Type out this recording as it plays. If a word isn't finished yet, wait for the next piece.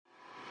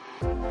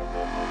Hey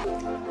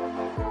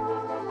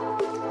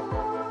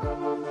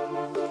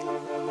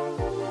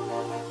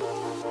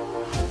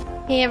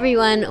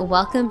everyone,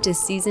 welcome to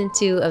season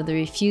 2 of the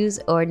Refuse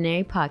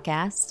Ordinary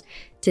podcast.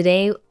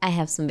 Today I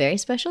have some very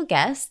special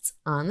guests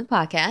on the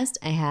podcast.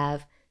 I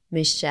have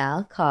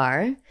Michelle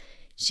Carr.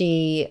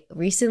 She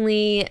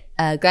recently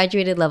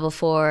graduated level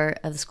 4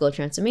 of the School of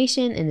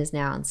Transformation and is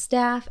now on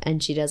staff,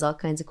 and she does all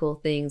kinds of cool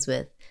things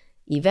with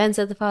events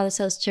at the Father's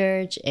House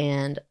Church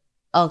and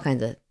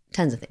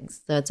tons of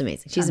things. So it's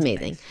amazing. She's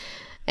amazing.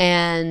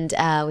 And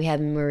we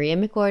have Maria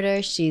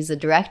McWhorter. She's the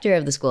director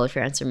of the School of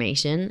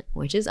Transformation,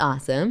 which is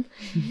awesome.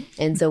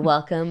 And so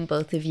welcome,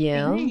 both of you.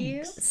 Thank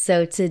you.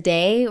 So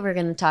today we're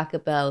going to talk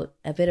about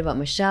a bit about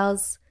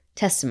Michelle's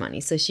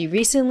testimony. So she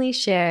recently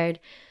shared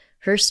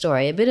her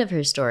story, a bit of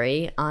her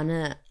story, on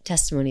a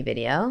testimony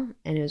video.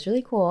 And it was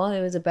really cool.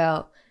 It was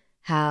about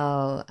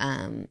how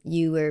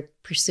you were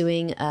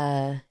pursuing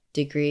a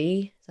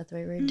degree, is that the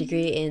right word?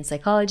 Degree in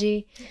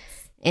psychology. Yes.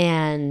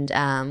 And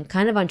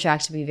kind of on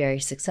track to be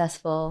very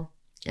successful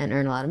and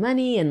earn a lot of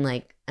money and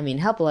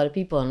help a lot of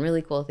people and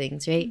really cool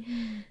things, right?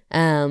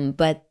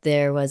 But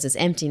there was this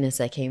emptiness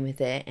that came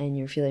with it, and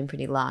you're feeling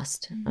pretty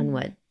lost on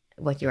what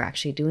you're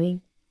actually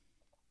doing.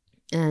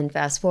 And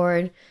fast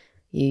forward,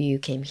 you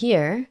came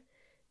here,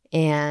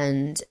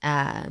 and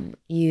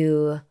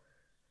you've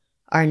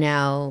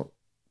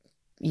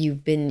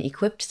been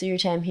equipped through your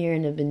time here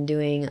and have been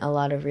doing a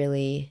lot of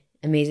really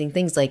amazing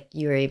things. Like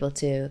you were able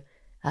to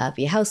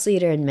be a house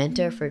leader and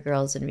mentor for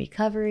girls in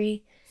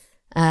recovery,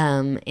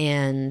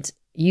 and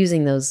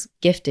using those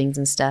giftings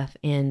and stuff,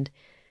 and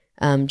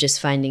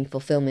just finding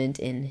fulfillment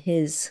in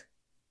his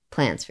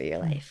plans for your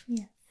life.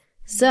 Yeah.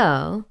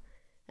 So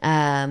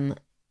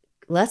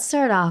let's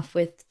start off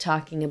with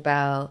talking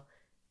about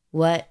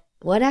what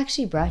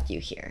actually brought you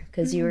here,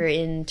 because you were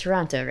in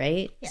Toronto,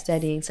 right? Yes.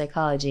 Studying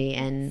psychology,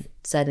 and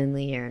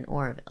suddenly you're in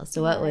Oroville.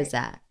 So what was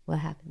that? What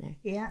happened there?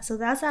 Yeah, so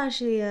that's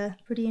actually a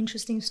pretty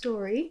interesting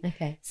story.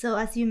 Okay. So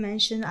as you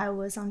mentioned, I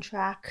was on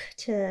track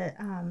to,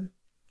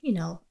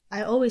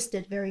 I always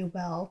did very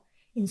well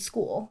in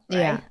school, right?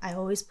 Yeah. I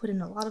always put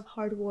in a lot of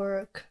hard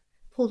work,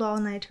 pulled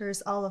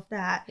all-nighters, all of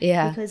that.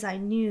 Yeah. Because I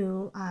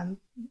knew,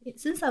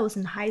 since I was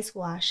in high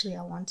school, actually,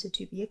 I wanted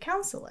to be a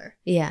counselor.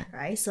 Yeah.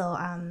 Right? So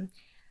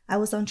I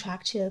was on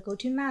track to go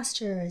to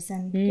master's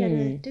and get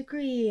a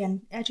degree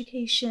and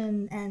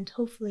education and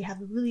hopefully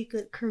have a really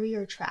good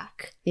career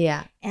track.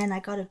 Yeah. And I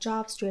got a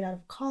job straight out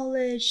of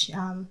college,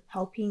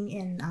 helping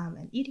in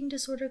an eating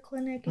disorder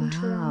clinic in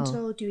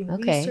Toronto, doing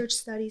research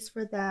studies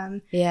for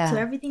them. Yeah. So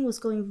everything was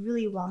going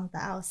really well on the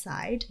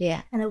outside.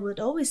 Yeah. And I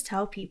would always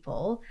tell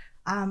people,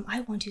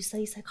 I want to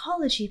study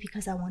psychology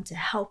because I want to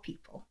help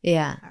people.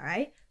 Yeah. All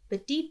right.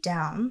 But deep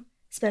down,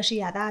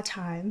 especially at that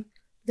time,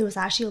 there was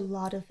actually a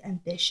lot of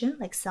ambition,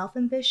 like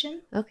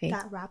self-ambition,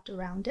 that wrapped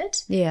around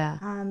it. Yeah.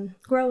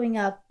 Growing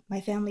up,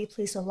 my family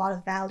placed a lot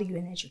of value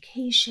in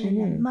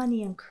education and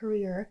money and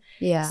career.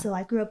 Yeah. So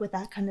I grew up with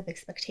that kind of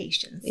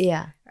expectations.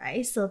 Yeah.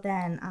 Right. So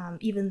then,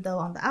 even though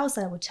on the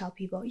outside I would tell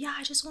people, yeah,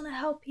 I just want to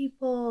help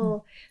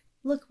people.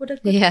 Look what a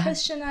good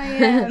Christian I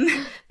am.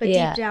 But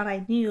deep down,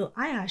 I knew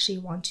I actually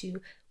want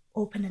to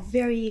open a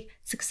very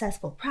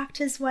successful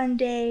practice one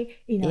day,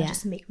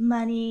 just make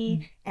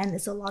money. And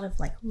it's a lot of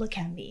like, look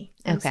at me,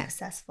 I'm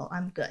successful,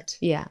 I'm good.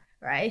 Yeah.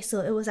 Right.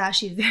 So it was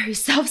actually very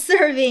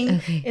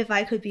self-serving, if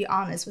I could be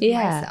honest with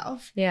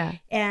myself. Yeah.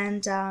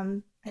 And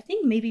I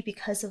think maybe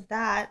because of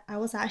that, I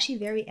was actually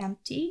very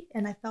empty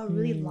and I felt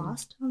really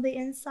lost on the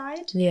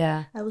inside.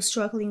 Yeah. I was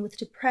struggling with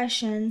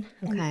depression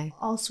and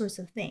all sorts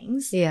of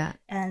things. Yeah.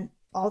 And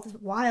all the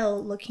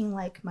while looking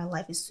like my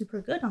life is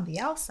super good on the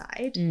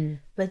outside,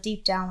 but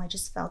deep down I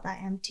just felt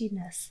that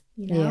emptiness,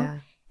 Yeah.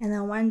 And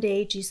then one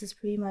day Jesus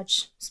pretty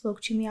much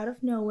spoke to me out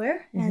of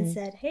nowhere and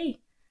said,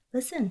 hey,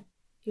 listen,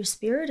 your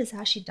spirit is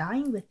actually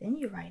dying within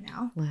you right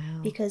now.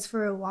 Wow. Because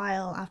for a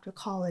while after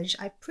college,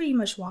 I pretty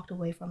much walked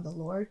away from the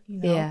Lord,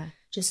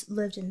 just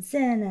lived in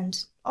sin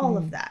and all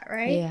of that,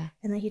 right? Yeah.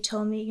 And then he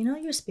told me,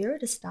 your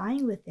spirit is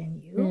dying within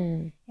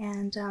you.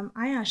 And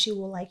I actually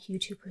would like you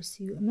to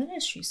pursue a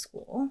ministry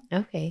school.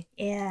 Okay.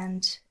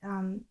 And,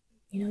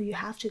 you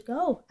have to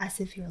go as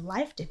if your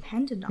life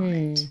depended on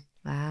it.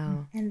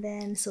 Wow. And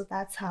then, so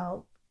that's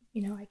how,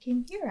 I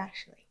came here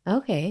actually.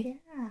 Okay.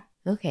 Yeah.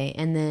 Okay.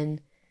 And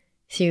then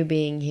through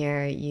being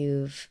here,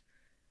 you've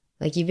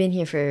been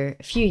here for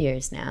a few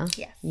years now.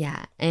 Yes.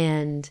 Yeah.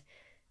 And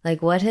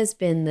what has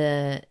been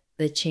the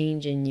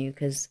change in you?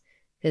 Because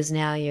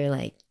now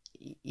you're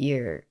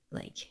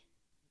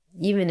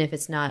even if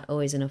it's not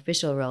always an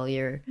official role,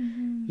 you're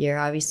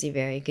obviously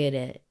very good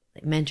at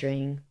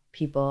mentoring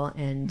people,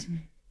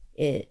 and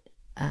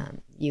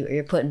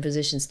you're put in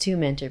positions to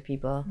mentor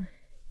people,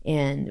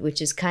 and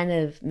which is kind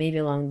of maybe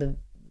along the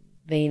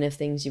vein of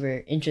things you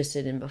were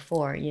interested in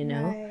before,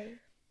 Right.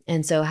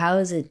 And so how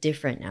is it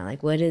different now?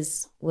 What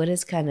has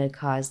kind of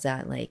caused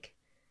that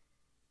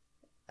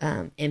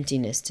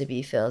emptiness to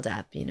be filled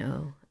up,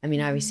 I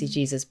mean, obviously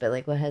Jesus,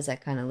 but what has that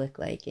kind of look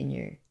like in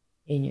your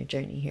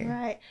journey here?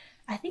 Right.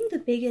 I think the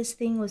biggest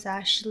thing was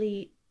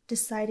actually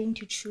deciding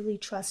to truly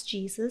trust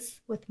Jesus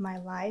with my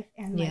life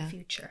and my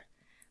future,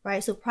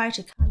 right? So prior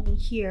to coming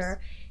here,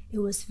 it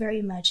was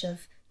very much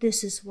of,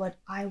 this is what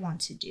I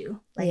want to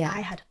do. Like I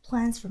had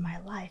plans for my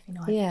life, you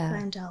know, I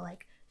planned out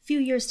like a few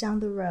years down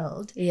the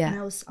road, and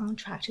I was on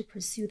track to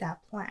pursue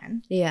that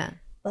plan. Yeah.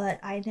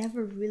 But I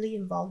never really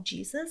involved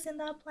Jesus in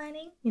that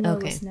planning. You know,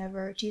 it was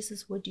never,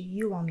 Jesus, what do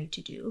you want me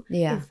to do?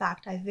 Yeah. In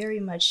fact, I very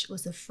much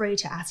was afraid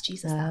to ask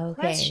Jesus that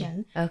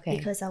question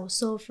because I was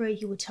so afraid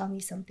he would tell me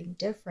something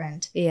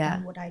different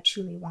than what I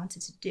truly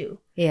wanted to do.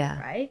 Yeah.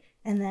 Right?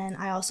 And then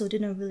I also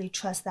didn't really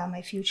trust that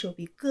my future would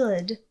be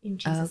good in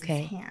Jesus'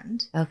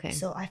 hand. Okay.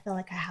 So I felt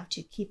like I have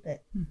to keep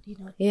it, you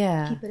know,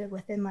 keep it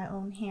within my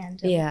own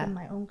hand and within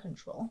my own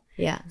control.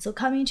 Yeah. So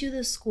coming to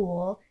the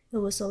school, it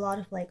was a lot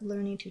of like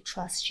learning to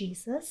trust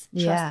Jesus,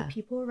 trust the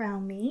people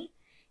around me,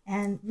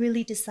 and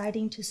really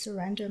deciding to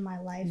surrender my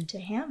life to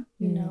him,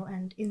 you know,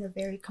 and in a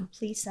very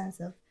complete sense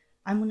of,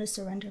 I'm going to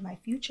surrender my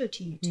future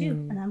to you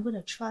too. And I'm going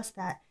to trust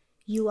that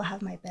you will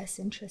have my best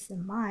interests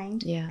in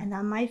mind, and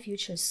that my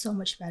future is so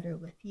much better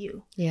with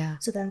you. Yeah.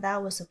 So then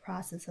that was a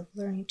process of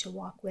learning to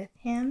walk with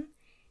him.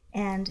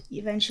 And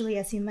eventually,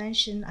 as you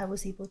mentioned, I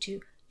was able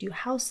to do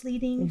house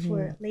leading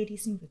for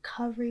ladies in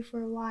recovery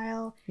for a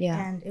while. Yeah.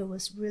 And it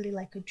was really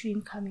like a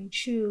dream coming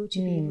true to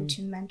be able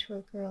to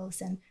mentor girls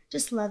and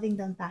just loving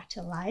them back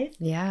to life.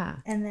 Yeah.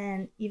 And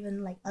then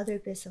even like other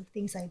bits of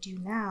things I do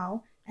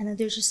now. And then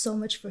there's just so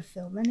much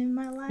fulfillment in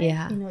my life.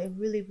 Yeah. You know, it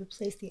really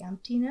replaced the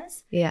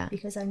emptiness. Yeah.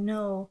 Because I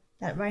know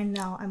that right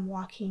now I'm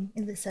walking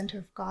in the center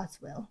of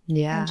God's will.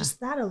 Yeah. And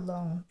just that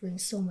alone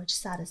brings so much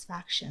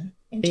satisfaction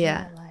into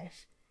my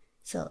life.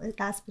 So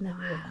that's been a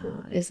really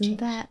cool Isn't change.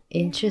 That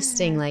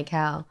interesting? Like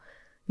how,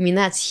 I mean,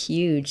 that's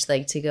huge,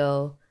 like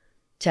to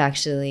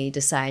actually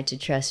decide to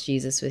trust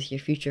Jesus with your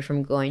future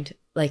from going to,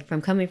 like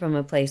from coming from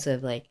a place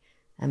of like,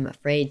 I'm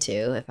afraid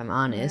to, if I'm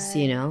honest,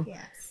 you know,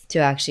 to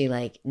actually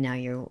like, now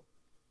you're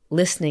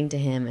listening to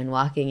him and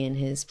walking in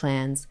his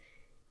plans.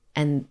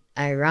 And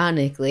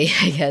ironically,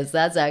 I guess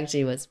that's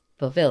actually what's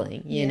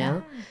fulfilling, you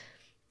know?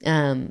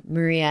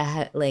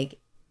 Maria, like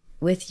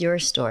with your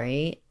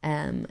story,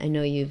 I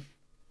know you've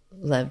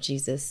loved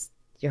Jesus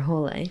your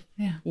whole life,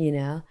 you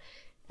know,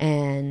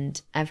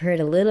 and I've heard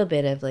a little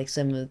bit of like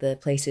some of the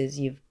places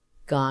you've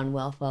gone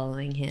while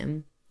following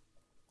him,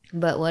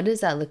 but what does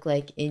that look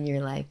like in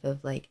your life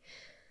of like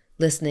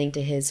listening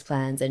to his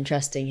plans and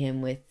trusting him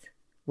with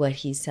what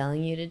he's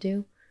telling you to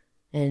do,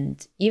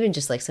 and even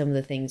just like some of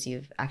the things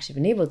you've actually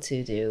been able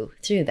to do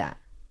through that?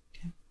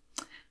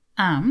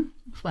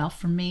 Well,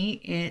 for me,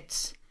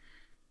 it's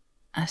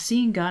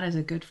seeing God as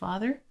a good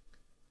father,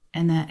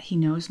 and that he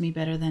knows me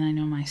better than I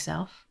know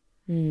myself.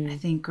 I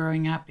think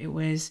growing up, it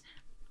was,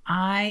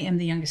 I am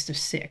the youngest of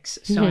 6.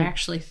 So I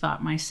actually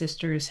thought my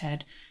sisters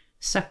had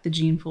sucked the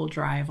gene pool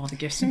dry of all the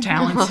gifts and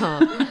talents.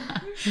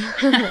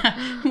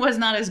 Was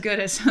not as good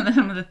as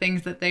some of the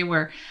things that they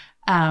were.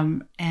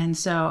 And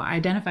so I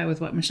identify with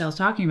what Michelle's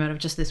talking about, of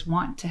just this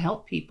want to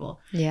help people.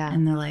 Yeah.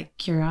 And the like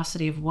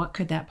curiosity of what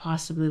could that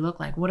possibly look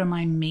like? What am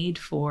I made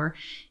for?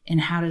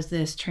 And how does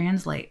this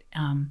translate?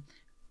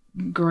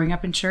 Growing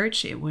up in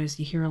church, it was,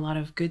 you hear a lot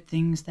of good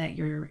things that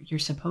you're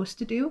supposed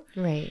to do,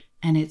 right?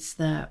 And it's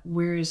the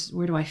where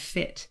do I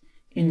fit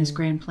in this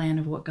grand plan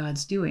of what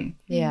God's doing?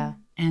 Yeah.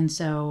 And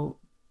so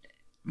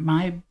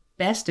my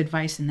best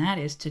advice in that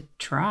is to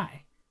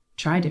try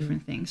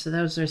different things. So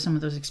those are some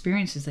of those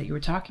experiences that you were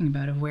talking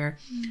about, of where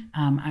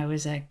I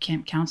was a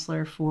camp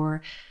counselor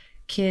for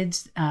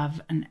kids of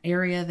an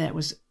area that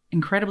was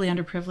incredibly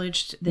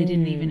underprivileged. They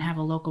didn't even have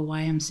a local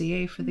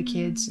YMCA for the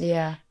kids.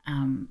 Yeah.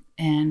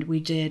 And we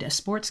did a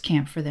sports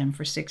camp for them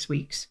for 6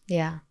 weeks.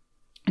 Yeah.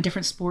 A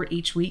different sport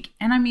each week.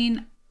 And I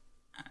mean,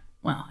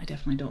 well, I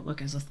definitely don't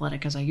look as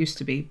athletic as I used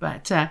to be,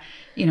 but,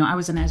 you know, I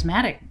was an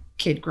asthmatic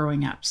kid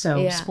growing up.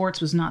 So sports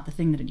was not the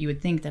thing that you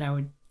would think that I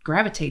would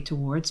gravitate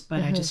towards,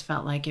 but I just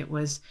felt like it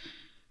was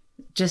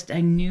just,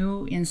 I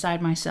knew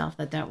inside myself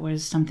that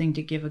was something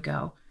to give a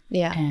go.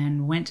 Yeah.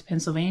 And went to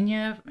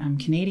Pennsylvania. I'm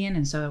Canadian,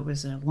 and so it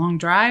was a long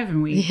drive,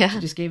 and we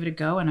just gave it a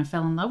go, and I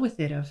fell in love with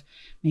it, of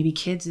maybe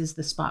kids is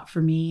the spot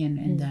for me,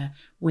 and the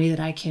way that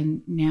I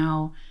can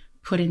now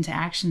put into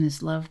action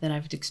this love that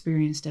I've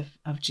experienced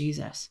of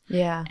Jesus.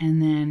 Yeah.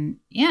 And then,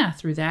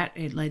 through that,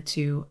 it led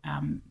to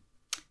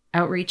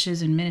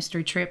outreaches and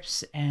ministry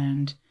trips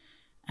and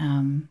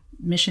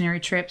missionary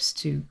trips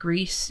to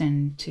Greece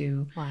and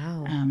to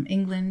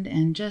England,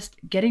 and just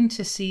getting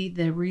to see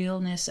the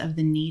realness of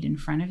the need in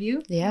front of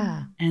you.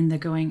 Yeah. And the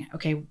going,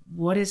 okay,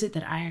 what is it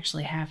that I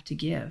actually have to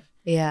give?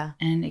 Yeah.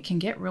 And it can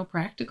get real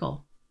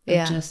practical.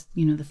 Yeah. Just,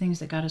 you know, the things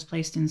that God has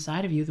placed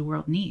inside of you, the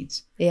world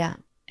needs. Yeah.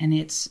 And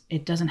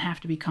it doesn't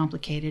have to be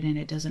complicated, and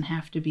it doesn't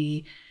have to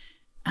be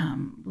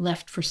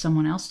left for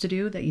someone else to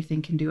do that you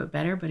think can do it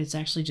better, but it's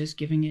actually just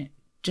giving it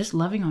just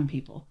loving on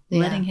people,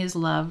 letting his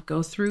love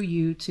go through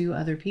you to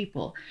other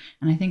people.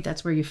 And I think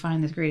that's where you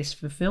find the greatest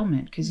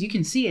fulfillment, because you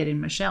can see it in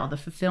Michelle, the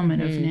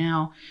fulfillment of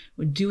now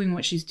doing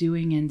what she's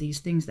doing, and these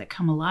things that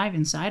come alive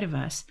inside of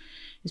us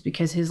is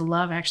because his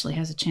love actually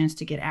has a chance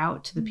to get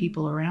out to the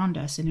people around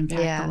us and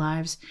impact their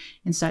lives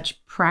in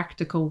such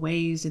practical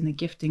ways, in the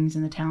giftings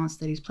and the talents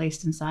that he's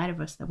placed inside of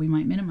us that we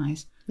might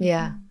minimize.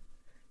 Yeah,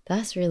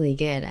 that's really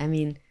good. I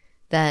mean,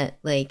 that,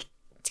 like,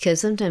 because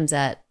sometimes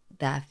that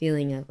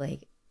feeling of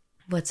like,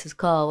 what's his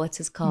call? It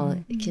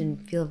can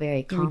feel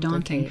very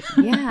complicated.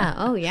 Daunting. Yeah.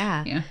 Oh,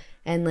 yeah. Yeah.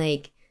 And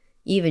like,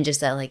 even just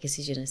that, like, is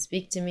he going to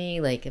speak to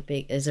me? Like,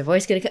 is a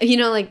voice going to come? You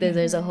know, like,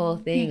 there's a whole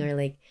thing, or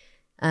like,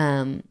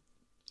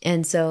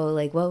 and so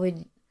like, I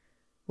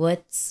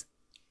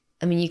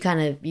mean, you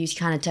kind of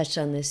touched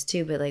on this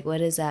too, but like, what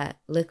does that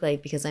look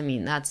like? Because I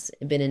mean, that's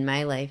been in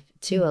my life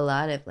too, a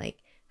lot of like,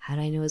 how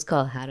do I know his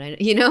call? How do I know,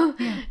 you know?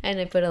 Yeah. And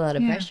I put a lot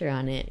of pressure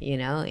on it, you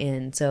know?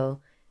 And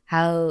so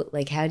how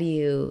do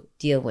you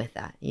deal with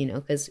that? You know,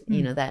 because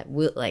you know, that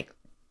will like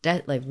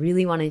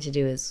really wanting to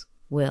do his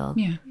will,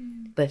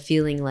 but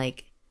feeling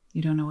like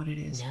you don't know what it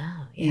is.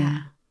 No.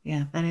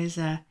 Yeah. That is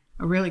a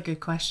really good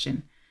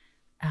question.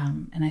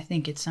 And I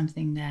think it's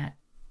something that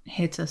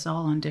hits us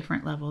all on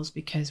different levels,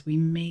 because we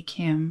make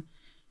him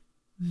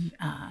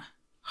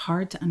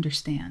hard to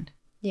understand.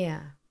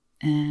 Yeah.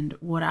 And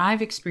what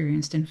I've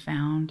experienced and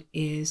found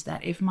is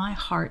that if my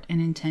heart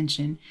and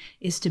intention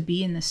is to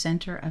be in the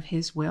center of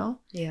his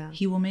will,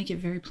 he will make it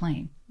very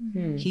plain.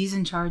 Mm-hmm. He's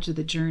in charge of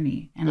the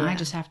journey, and I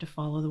just have to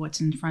follow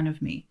what's in front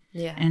of me.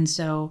 Yeah. And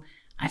so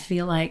I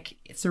feel like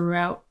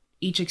throughout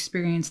each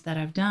experience that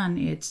I've done,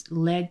 it's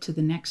led to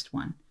the next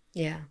one.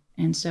 Yeah.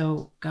 And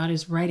so God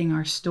is writing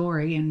our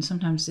story, and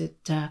sometimes it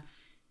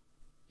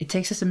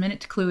takes us a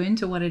minute to clue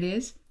into what it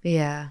is.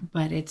 Yeah.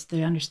 But it's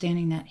the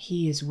understanding that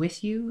he is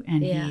with you,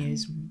 and he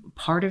is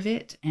part of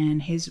it,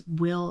 and his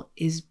will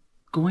is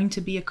going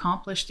to be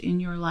accomplished in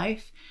your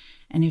life.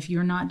 And if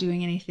you're not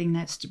doing anything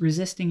that's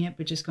resisting it,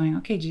 but just going,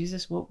 okay,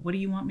 Jesus, what do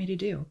you want me to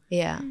do?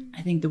 Yeah.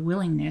 I think the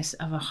willingness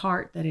of a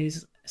heart that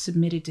is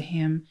submitted to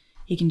him,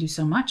 he can do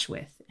so much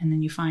with. And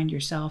then you find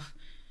yourself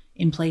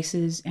in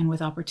places and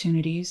with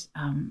opportunities.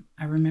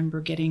 I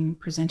remember getting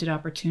presented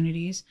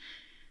opportunities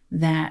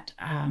that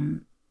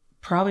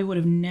probably would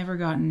have never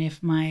gotten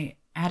if my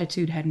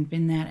attitude hadn't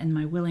been that, and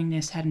my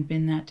willingness hadn't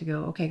been that, to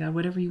go, okay, God,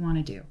 whatever you want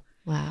to do.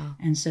 Wow.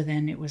 And so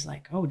then it was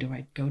like, oh, do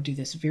I go do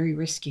this very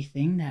risky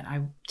thing that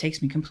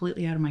takes me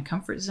completely out of my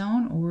comfort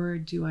zone, or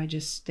do I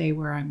just stay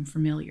where I'm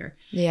familiar?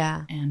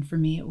 Yeah. And for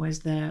me, it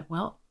was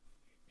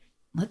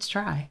let's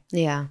try.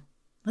 Yeah.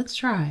 Let's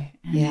try.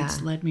 And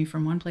it's led me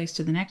from one place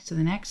to the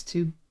next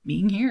to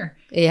being here.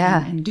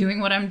 Yeah. And doing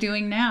what I'm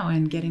doing now,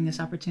 and getting this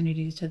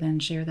opportunity to then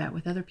share that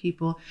with other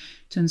people,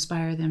 to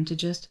inspire them to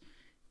just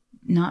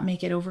not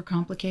make it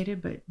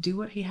overcomplicated, but do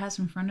what he has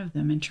in front of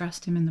them, and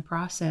trust him in the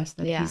process,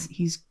 that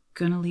he's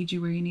going to lead you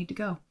where you need to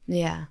go.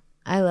 Yeah.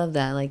 I love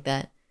that. Like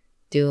that,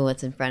 do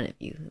what's in front of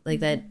you.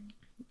 Like that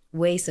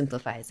way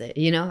simplifies it,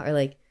 you know, or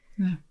like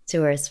to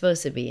where it's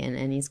supposed to be.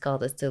 And he's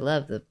called us to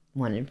love the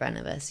one in front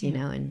of us, you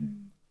know,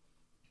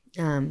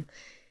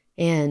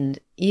 and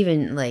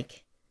even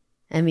like,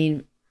 I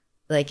mean,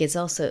 like, it's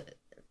also,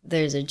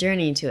 there's a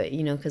journey to it,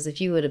 you know, because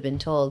if you would have been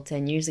told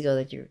 10 years ago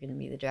that you were going to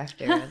be the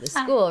director of the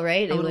school,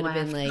 right? It would have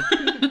been like,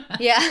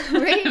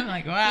 right? I'm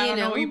like, wow, I don't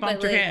know, you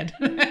bumped your head.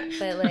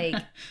 But like,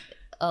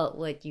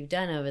 what you've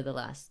done over the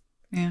last,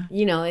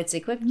 you know, it's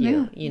equipped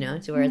you, you know,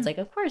 to where it's like,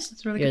 of course,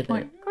 it's really good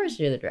point. Of course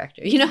you're the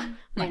director, you know,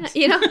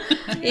 you know,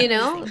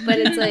 but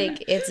it's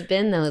like, it's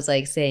been those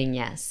like saying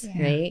yes,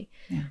 right?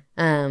 Yeah.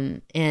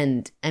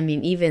 And I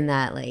mean, even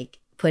that, like,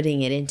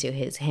 putting it into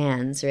his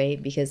hands, right?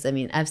 Because I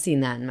mean, I've seen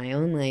that in my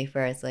own life,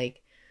 where it's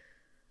like,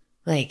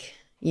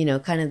 you know,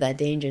 kind of that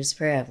dangerous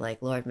prayer of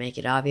like, Lord, make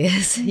it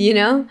obvious, you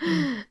know,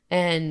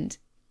 and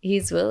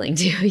he's willing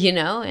to, you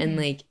know, and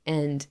like,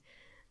 and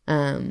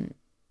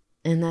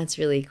that's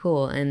really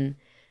cool. And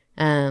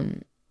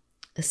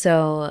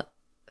so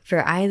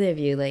for either of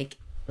you, like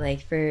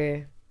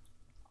for,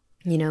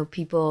 you know,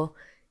 people,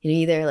 you know,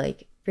 either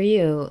like for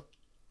you,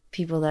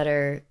 people that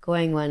are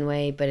going one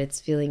way, but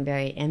it's feeling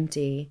very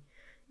empty,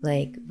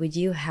 like, would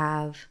you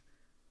have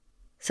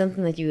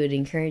something that you would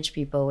encourage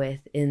people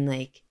with in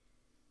like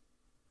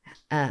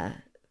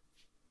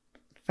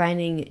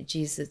finding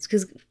Jesus?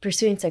 Because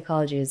pursuing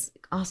psychology is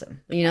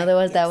awesome, you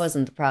know. That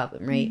wasn't the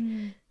problem, right?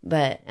 Mm-hmm.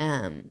 But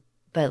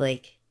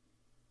like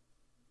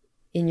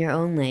in your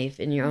own life,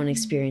 in your own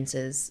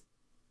experiences,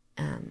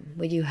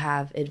 would you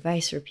have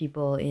advice for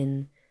people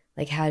in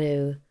like how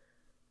to,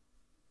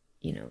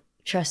 you know,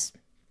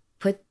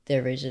 put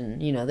their vision,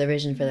 you know, their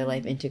vision for their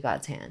life into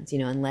God's hands, you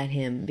know, and let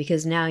him,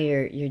 because now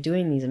you're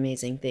doing these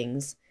amazing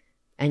things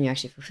and you're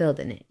actually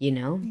fulfilled in it, you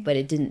know, but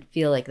it didn't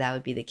feel like that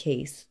would be the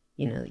case,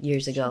 you know,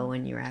 years ago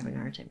when you were having a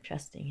hard time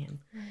trusting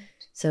him. Right.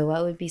 So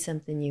what would be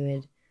something you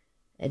would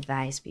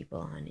advise people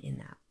on in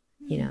that,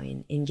 you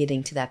know, in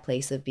getting to that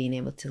place of being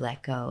able to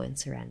let go and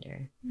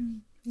surrender?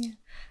 Yeah.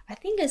 I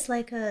think it's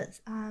like a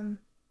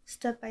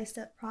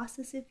step-by-step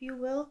process, if you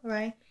will,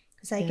 right?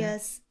 Because I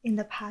guess in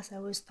the past I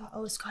always thought,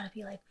 oh, it's got to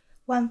be like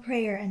one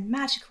prayer and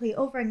magically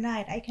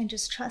overnight I can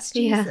just trust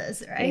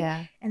Jesus, right?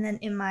 Yeah. And then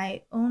in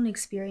my own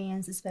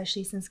experience,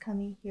 especially since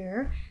coming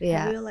here,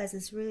 I realized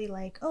it's really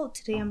like, oh,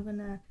 today I'm going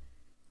to,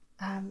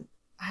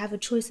 I have a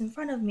choice in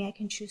front of me. I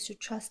can choose to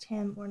trust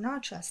him or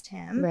not trust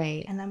him.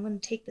 Right. And I'm going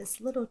to take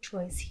this little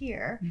choice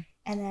here. Mm-hmm.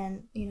 And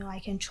then, you know, I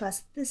can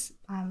trust this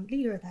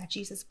leader that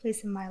Jesus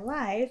placed in my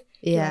life.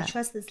 Yeah. Do I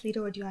trust this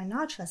leader or do I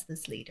not trust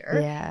this leader?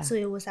 Yeah. So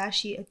it was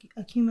actually an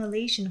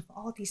accumulation of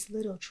all these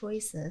little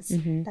choices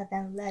that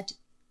then led,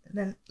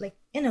 like,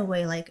 in a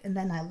way, like, and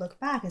then I look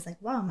back, it's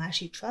like, wow, I'm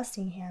actually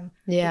trusting him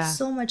with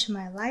so much in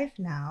my life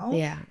now.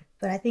 Yeah.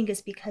 But I think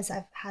it's because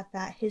I've had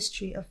that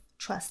history of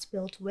trust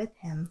built with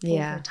him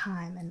over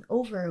time and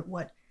over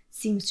what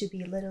seems to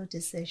be little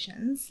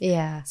decisions.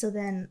 Yeah. So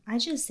then I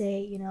just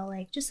say, you know,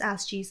 like, just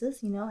ask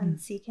Jesus, you know,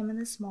 and seek him in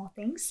the small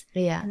things.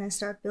 Yeah. And then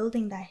start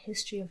building that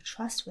history of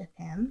trust with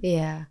him.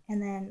 Yeah.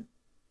 And then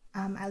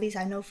at least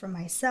I know for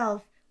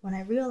myself, when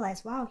I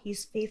realize, wow,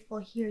 he's faithful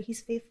here,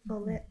 he's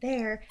faithful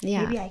there,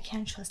 maybe I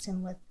can trust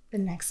him with the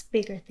next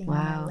bigger thing on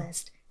my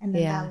list. And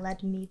then that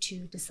led me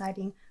to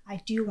deciding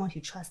I do want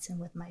to trust him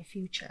with my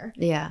future.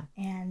 Yeah.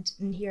 And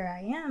here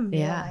I am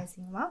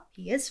realizing, well,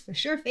 he is for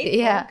sure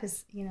faithful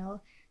because, you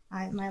know,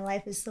 my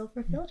life is so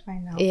fulfilled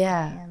right now.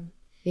 Yeah.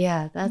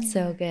 Yeah, that's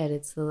so good.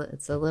 It's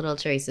the little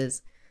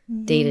choices,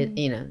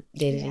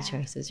 day-to-day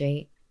choices,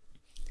 right?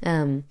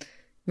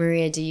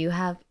 Maria,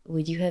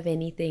 would you have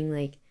anything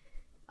like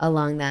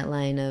along that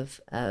line of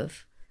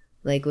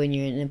like when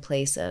you're in a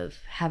place of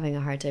having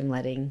a hard time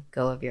letting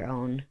go of your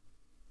own,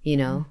 you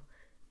know,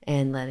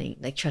 and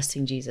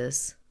trusting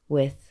Jesus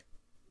with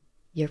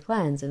your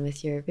plans and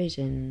with your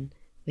vision,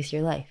 with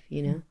your life,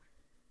 you know?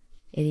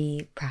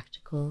 Any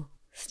practical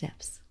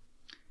steps?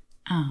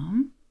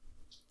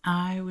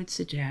 I would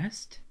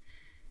suggest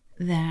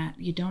that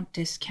you don't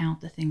discount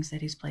the things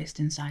that he's placed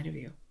inside of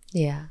you.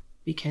 Yeah.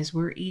 Because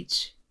we're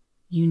each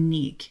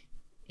unique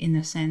in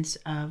the sense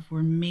of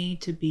we're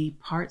made to be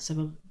parts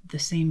of the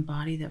same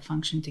body that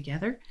function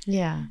together.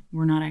 Yeah.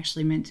 We're not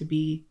actually meant to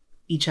be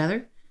each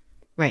other.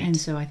 Right. And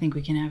so I think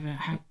we can have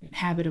a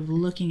habit of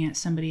looking at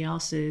somebody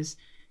else's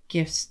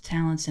gifts,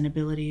 talents, and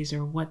abilities,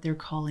 or what their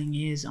calling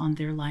is on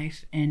their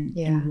life and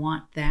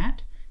want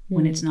that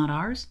when it's not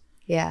ours.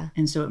 Yeah.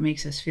 And so it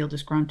makes us feel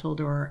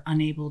disgruntled or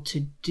unable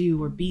to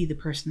do or be the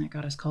person that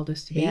God has called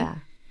us to be. Yeah.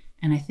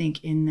 And I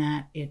think in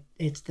that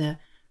it's the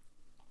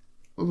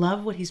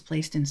love what he's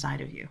placed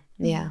inside of you.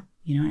 Yeah.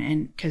 You know,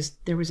 and because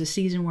there was a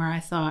season where I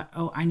thought,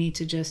 oh, I need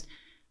to just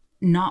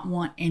not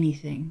want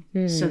anything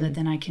so that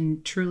then I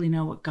can truly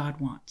know what God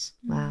wants.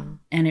 Wow.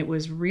 And it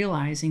was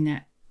realizing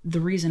that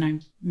the reason I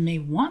may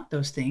want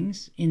those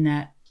things, in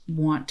that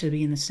want to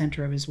be in the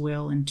center of his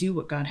will and do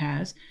what God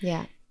has,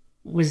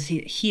 was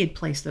he had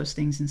placed those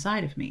things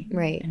inside of me.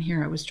 Right. And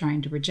here I was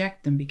trying to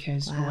reject them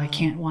because, I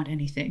can't want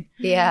anything.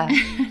 Yeah.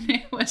 And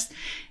it was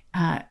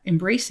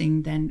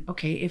embracing then,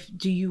 okay,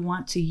 do you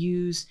want to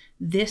use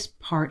this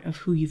part of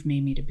who you've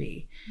made me to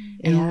be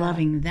and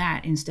loving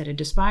that instead of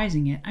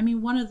despising it. I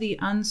mean, one of the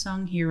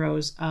unsung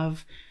heroes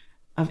of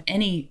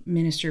any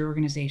ministry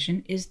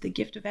organization is the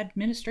gift of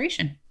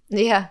administration.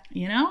 Yeah.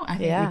 You know, I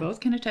think we both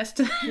can attest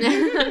to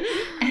that.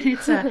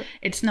 And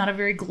it's not a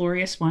very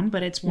glorious one,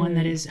 but it's one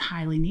that is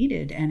highly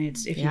needed. And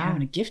it's, if you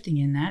have a gifting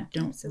in that,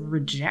 don't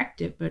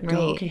reject it, but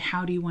go, okay,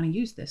 how do you want to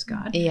use this,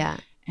 God? Yeah.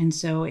 And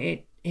so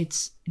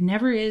it's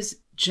never is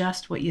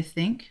just what you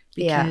think,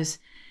 because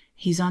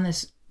he's on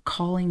this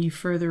calling you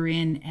further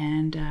in,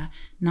 and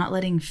not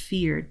letting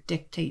fear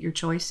dictate your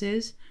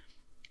choices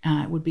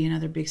would be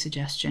another big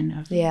suggestion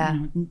of you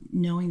know,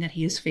 knowing that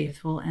he is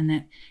faithful and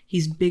that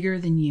he's bigger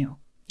than you.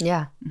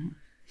 Yeah. Mm-hmm.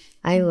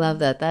 I love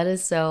that. That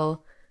is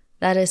so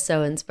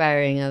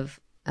inspiring of,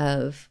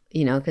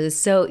 you know, because it's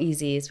so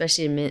easy,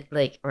 especially in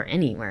or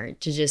anywhere,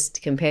 to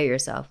just compare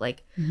yourself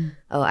like,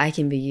 oh, I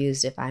can be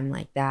used if I'm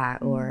like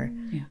that, or,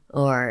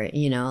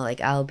 you know,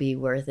 like I'll be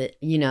worth it,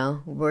 you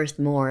know, worth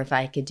more if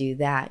I could do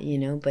that, you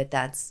know, but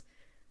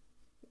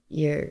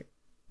you're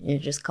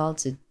just called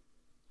to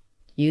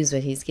use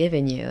what he's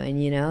given you,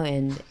 and, you know,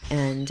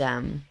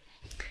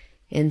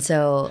 and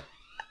so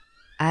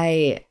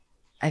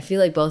I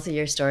feel like both of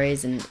your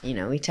stories, and, you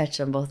know, we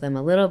touched on both of them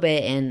a little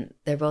bit, and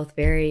they're both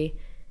very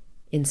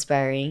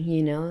inspiring,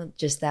 you know,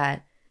 just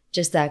that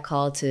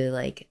call to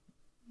like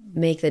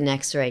make the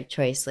next right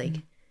choice, like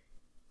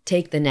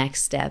take the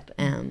next step,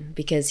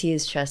 because he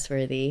is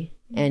trustworthy,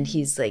 and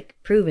he's like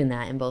proven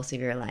that in both of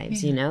your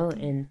lives, you know,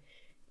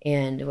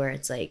 and where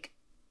it's like,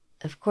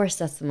 of course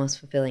that's the most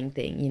fulfilling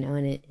thing, you know,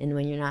 and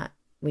when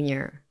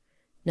you're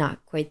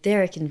not quite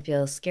there, it can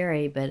feel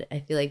scary, but I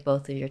feel like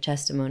both of your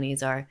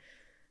testimonies are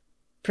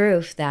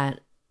proof that,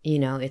 you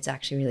know, it's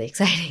actually really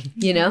exciting,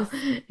 you know,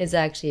 it's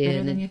actually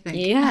better than you think.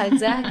 Yeah,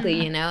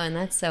 exactly. You know, and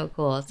that's so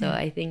cool. So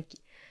I thank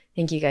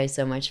you guys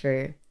so much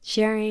for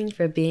sharing,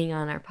 for being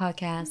on our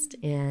podcast,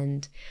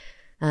 and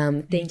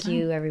thank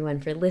you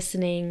everyone for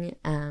listening.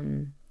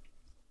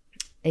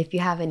 If you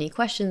have any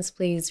questions,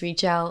 please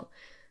reach out,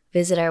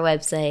 visit our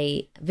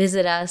website,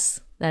 visit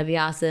us. That'd be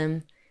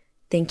awesome.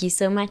 Thank you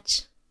so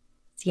much.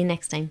 See you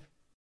next time.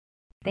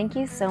 Thank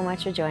you so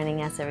much for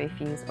joining us at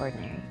Refuse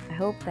Ordinary. I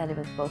hope that it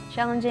was both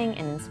challenging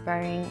and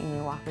inspiring in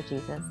your walk with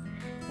Jesus.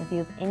 If you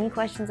have any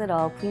questions at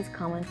all, please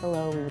comment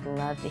below. We would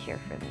love to hear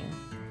from you.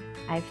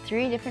 I have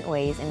 3 different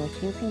ways in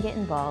which you can get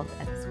involved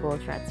at the School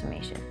of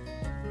Transformation.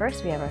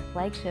 First, we have our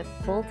flagship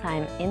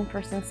full-time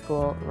in-person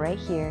school right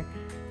here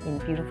in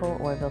beautiful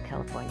Oroville,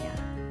 California.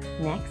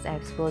 Next, I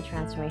have School of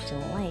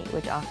Transformation Light,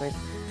 which offers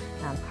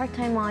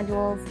part-time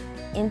modules,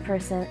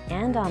 in-person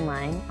and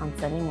online on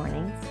Sunday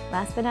mornings.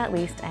 Last but not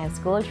least, I have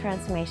School of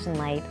Transformation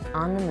Light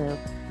on the Move,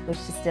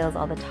 which distills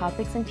all the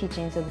topics and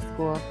teachings of the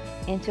school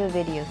into a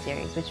video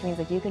series, which means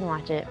that you can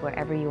watch it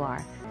wherever you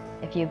are.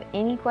 If you have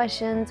any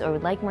questions or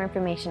would like more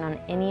information on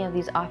any of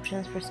these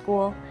options for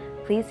school,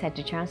 please head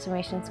to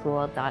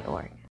transformationschool.org.